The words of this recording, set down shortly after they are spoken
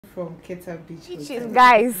From Keta beach.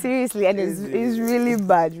 Guys, seriously, and it's really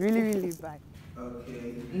bad, really bad.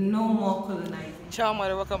 Okay. No more colonizing. Ciao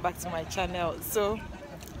Amore, welcome back to my channel. So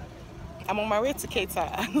I'm on my way to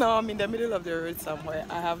Keta. Now I'm in the middle of the road somewhere.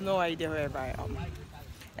 I have no idea where I am.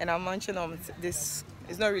 And I'm munching on this.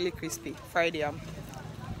 It's not really crispy fried yam.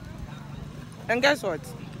 And guess what?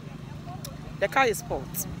 The car is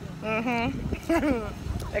spoiled.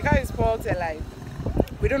 The car is spoiled and like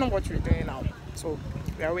we don't know what we're doing now. So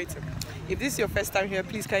we are waiting. If this is your first time here,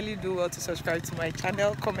 please kindly do well to subscribe to my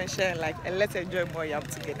channel, comment, share, and like, and let's enjoy more yam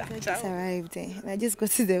together. I just arrived and I just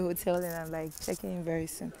got to the hotel and I'm like checking in very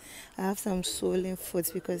soon. I have some swollen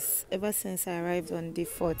foot because ever since I arrived on the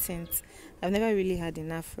 14th, I've never really had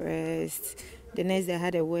enough rest. The next day I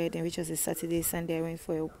had a wedding, which was a Saturday, Sunday I went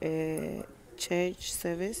for a church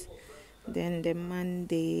service. Then the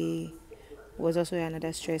Monday was also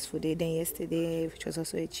another stressful day. Then yesterday, which was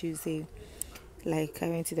also a Tuesday, like I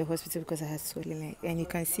went to the hospital because I had swollen leg. And you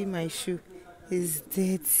can see my shoe is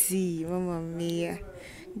dirty. Mama mia.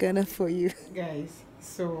 Ghana for you. Guys,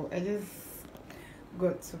 so I just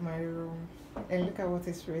got to my room and look at what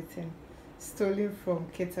is written. Stolen from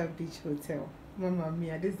Keta Beach Hotel. Mama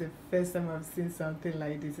mia, this is the first time I've seen something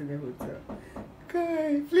like this in the hotel.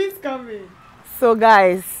 Guys, please come in. So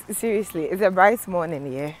guys, seriously, it's a bright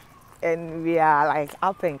morning here. And we are like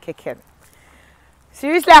up and kicking.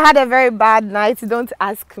 Seriously, I had a very bad night. Don't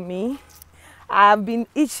ask me. I've been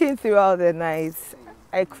itching throughout the night.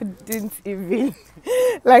 I couldn't even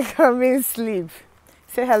like I'm in sleep.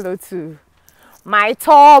 Say hello to my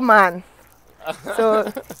tall man.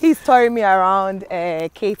 So he's touring me around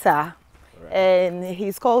Keta, and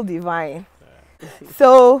he's called Divine.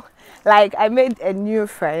 So like I made a new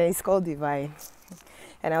friend. He's called Divine,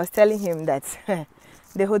 and I was telling him that.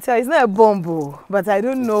 The hotel is not a bombo, but I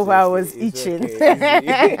don't know why I was itching.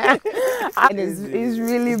 Okay. And it's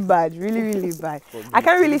really bad, really bad. I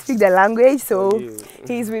can't really speak the language, so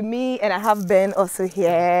he's with me, and I have Ben also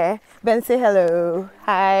here. Ben, say hello.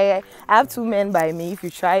 Hi. I have two men by me. If you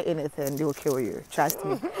try anything, they will kill you. Trust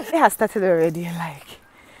me. It has started already, like,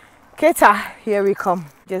 Keta, here we come.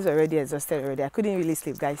 Just already exhausted already. I couldn't really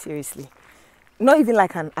sleep, guys, seriously. Not even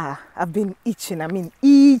like an hour. I've been itching. I mean,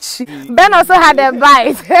 itch. Ben also had a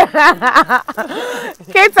bite.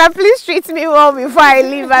 Keta, please treat me well before I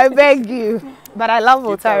leave. I beg you. But I love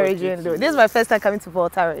Volta region, though. This is my first time coming to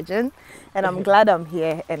Volta region, and I'm glad I'm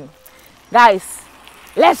here. And guys,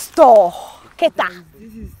 let's talk. Keta.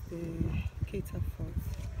 This is the Keta fort,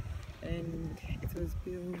 and it was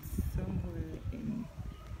built somewhere in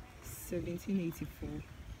 1784.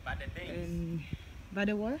 By the Danes. By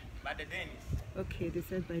the what? By the Danes. Okay, they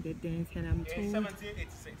said by the Danes, and I'm told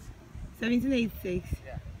 1786. 1786.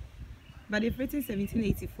 Yeah. But they've written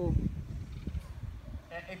 1784.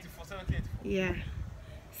 1784. Yeah.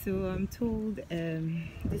 So I'm told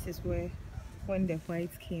this is where when the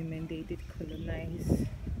whites came and they did colonize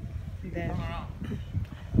them.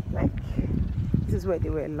 Like this is where they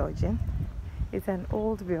were lodging. It's an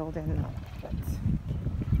old building now, but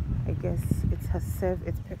I guess it has served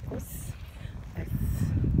its purpose. As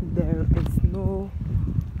there is no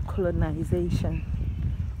colonization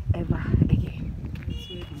ever again. That's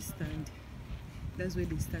where they stand. That's where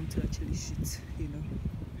they stand to actually shoot, you know.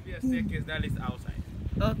 Maybe a staircase that is outside.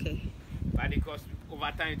 Okay. But because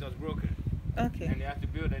over time it was broken. Okay. And they have to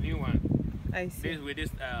build a new one. I see. With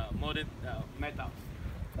this molded metal.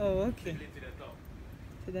 Oh, okay. To the top.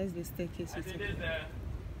 So that's the staircase. And this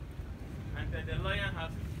and the lion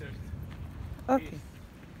house is first. Okay.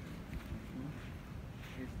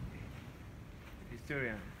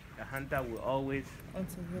 Historian. The hunter will always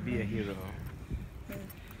be a hero.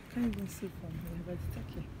 Can't even see from here, but it's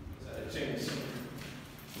okay. Chains.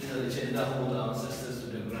 These are the chains that hold our ancestors to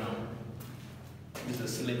the ground. These are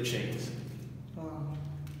slave chains. Wow.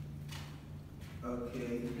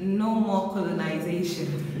 Okay. No more colonization.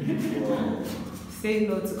 Wow. Say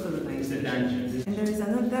no to colonization. It's a dungeon. And there is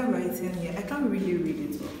another writing here. I can't really read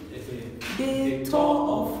it well. They tore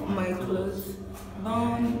off my clothes,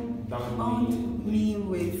 bound me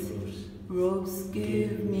with ropes,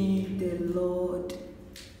 gave me the Lord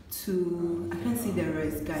to. I can't see the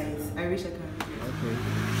rest, guys. I wish I can read it. Okay.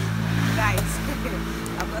 Guys,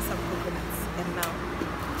 I've got some coconuts, and now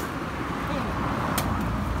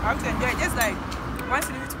I have to enjoy it. Just like 1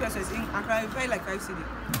 cedi 50 pesos in Accra, I pay like 5 cedi.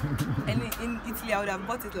 And in Italy, I would have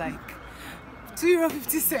bought it like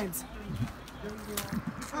 €2.50.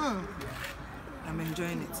 I'm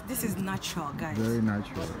enjoying it. This is natural, guys. Very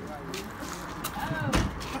natural.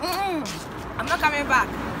 I'm not coming back.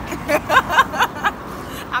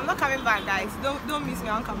 I'm not coming back, guys. Don't miss me.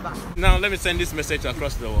 I'll come back. Now let me send this message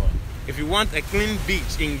across the world. If you want a clean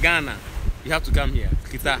beach in Ghana, you have to come here.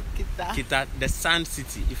 Keta. Keta. Keta, the sand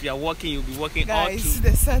city. If you are walking, you'll be walking Guys, all through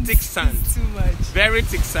the sand thick sand. is too much. Very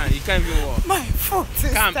thick sand. You can't even walk. My foot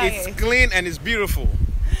is Come, tired. it's clean and it's beautiful.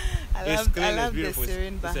 I love the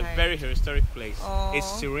serene It's behind. a very historic place. Aww. It's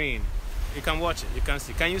serene. You can watch it. You can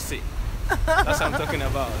see. Can you see? That's what I'm talking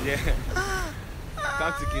about. Yeah.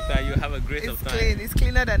 Come to Keta, you have a great It's time. clean. It's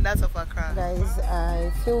cleaner than that of Accra. Guys,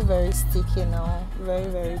 I feel very sticky now. Very,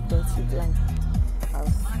 very dirty. Like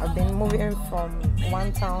I've been moving from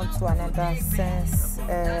one town to another since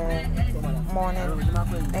morning,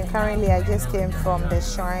 and currently I just came from the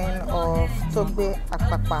shrine of Togbe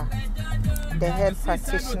Akpakpa, the head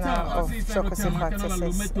practitioner of Chokosi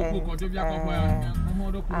practices, and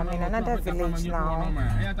I'm in another village now, and I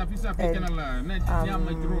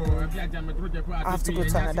have to go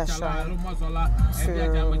to another shrine to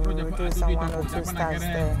do some 1 or 2 stars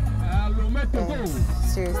there. And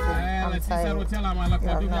seriously, I'm tired. You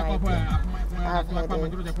have no idea. I have headache.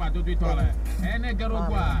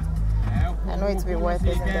 I know it's been worth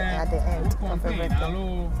it at the end of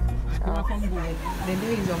everything. The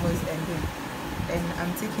day is almost ending, and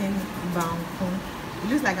I'm taking banku. It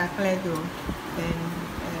looks like a clay dough, and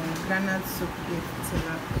granite soup with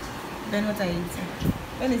tilapia. Then what are you eating?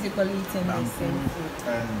 When is it called eating the same food?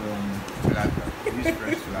 And tilapia. This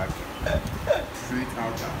fresh tilapia. Sweet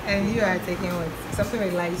outer. And you are taking what? Something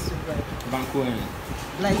like light soup, right? Banku and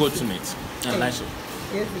Light goat soup. meat and light soup.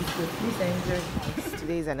 Yes, it's good. Please enjoy.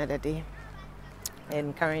 Today is another day,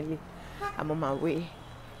 and currently I'm on my way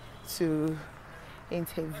to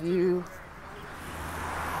interview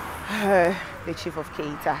the chief of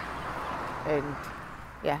Keta, and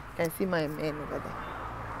yeah, you can see my men over there.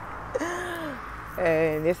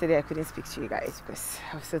 And yesterday I couldn't speak to you guys because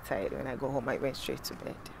I was so tired. When I go home I went straight to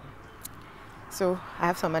bed. So I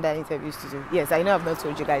have some other interviews to do. Yes, I know I've not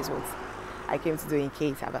told you guys what I came to do in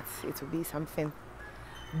Keta, but it will be something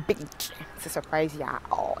big to surprise ya.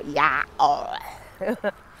 Oh yeah, oh.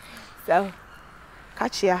 So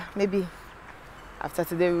catch ya. Maybe after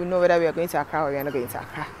today we'll know whether we are going to Accra or we are not going to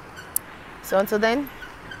Accra. So until then,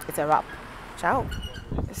 it's a wrap. Ciao.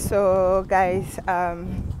 So guys,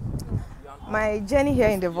 my journey here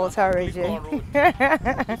in the Volta region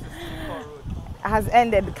has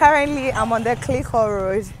ended. Currently I'm on the Click-Hall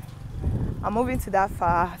Road. I'm moving to that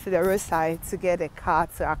far, to the roadside, to get a car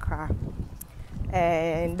to Accra.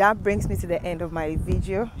 And that brings me to the end of my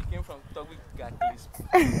video. You came from Togbe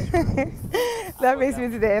That brings me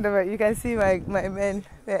to the end of it. You can see my men,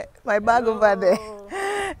 my bag over there.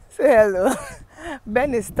 Say hello.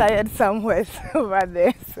 Ben is tired somewhere over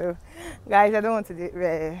there. So guys, I don't want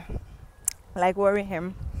to worry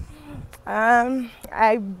him.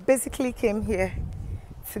 I basically came here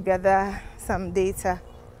to gather some data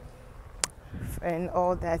and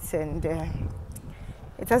all that, and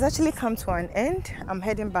it has actually come to an end. I'm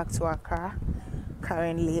heading back to Accra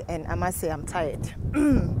currently, and I must say I'm tired.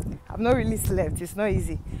 I've not really slept. It's not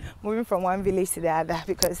easy moving from one village to the other,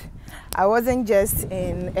 because I wasn't just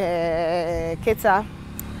in Keta.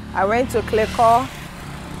 I went to Kleko.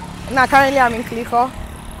 Now currently I'm in Kleko.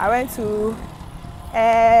 I went to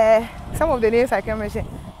some of the names I can mention.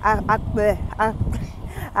 Akple,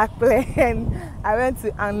 and I went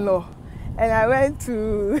to Anlo, and I went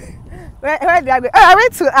to where did I go? Oh, I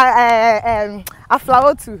went to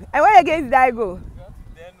Aflawo too. And where again did I go?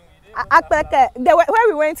 Where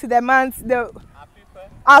we went to the month, the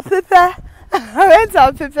Afife. I went to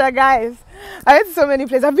Afife, guys. I went to so many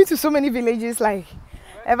places. I've been to so many villages, like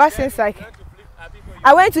ever since like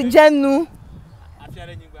I went to Genu.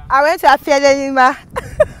 I went to Afife.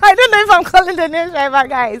 I don't know if I'm calling the names right, but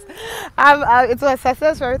guys, it was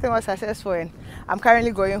successful. Everything was successful, and I'm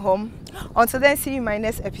currently going home. Until then, see you in my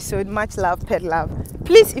next episode. Much love, Pettluv.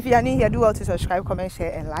 Please, if you are new here, do well to subscribe, comment,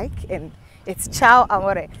 share, and like. And it's Ciao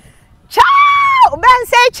Amore. Ciao! Ben,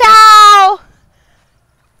 say ciao!